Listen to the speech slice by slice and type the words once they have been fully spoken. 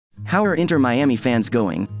How are Inter Miami fans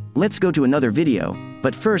going? Let's go to another video,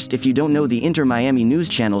 but first, if you don't know the Inter Miami news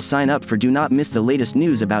channel, sign up for do not miss the latest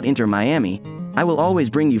news about Inter Miami. I will always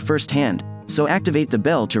bring you firsthand, so activate the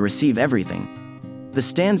bell to receive everything. The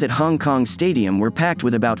stands at Hong Kong Stadium were packed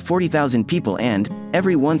with about 40,000 people, and,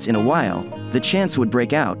 every once in a while, the chants would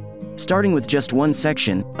break out, starting with just one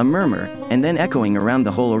section, a murmur, and then echoing around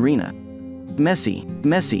the whole arena. Messi,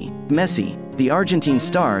 Messi, Messi, the Argentine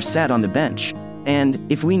star sat on the bench.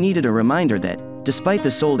 And, if we needed a reminder that, despite the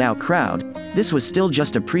sold-out crowd, this was still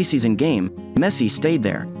just a preseason game, Messi stayed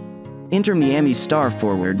there. Inter Miami's star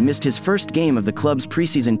forward missed his first game of the club's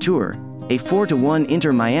preseason tour, a 4-1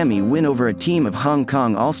 Inter Miami win over a team of Hong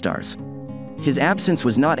Kong All-Stars. His absence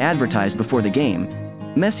was not advertised before the game.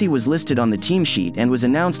 Messi was listed on the team sheet and was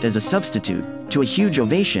announced as a substitute, to a huge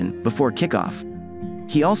ovation, before kickoff.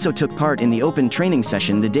 He also took part in the open training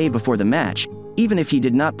session the day before the match, even if he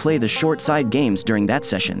did not play the short side games during that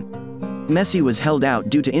session. Messi was held out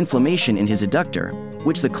due to inflammation in his adductor,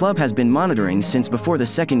 which the club has been monitoring since before the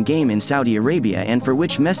second game in Saudi Arabia and for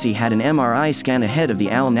which Messi had an MRI scan ahead of the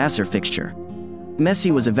Al Nassr fixture. Messi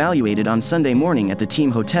was evaluated on Sunday morning at the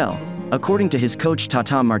team hotel, according to his coach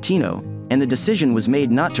Tata Martino, and the decision was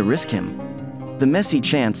made not to risk him. The Messi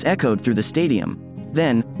chants echoed through the stadium.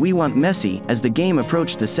 Then, "We want Messi," as the game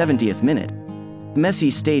approached the 70th minute.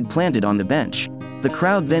 Messi stayed planted on the bench. The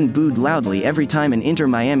crowd then booed loudly every time an Inter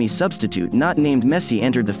Miami substitute not named Messi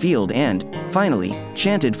entered the field and, finally,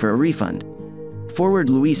 chanted for a refund. Forward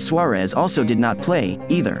Luis Suarez also did not play,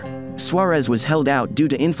 either. Suarez was held out due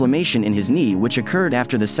to inflammation in his knee, which occurred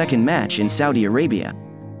after the second match in Saudi Arabia.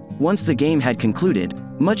 Once the game had concluded,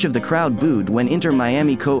 much of the crowd booed when Inter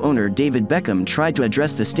Miami co-owner David Beckham tried to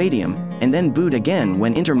address the stadium, and then booed again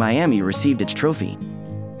when Inter Miami received its trophy.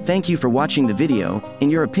 Thank you for watching the video. In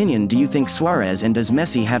your opinion, do you think Suarez and does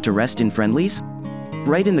Messi have to rest in friendlies?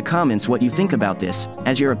 Write in the comments what you think about this,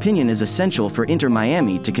 as your opinion is essential for Inter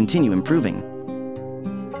Miami to continue improving.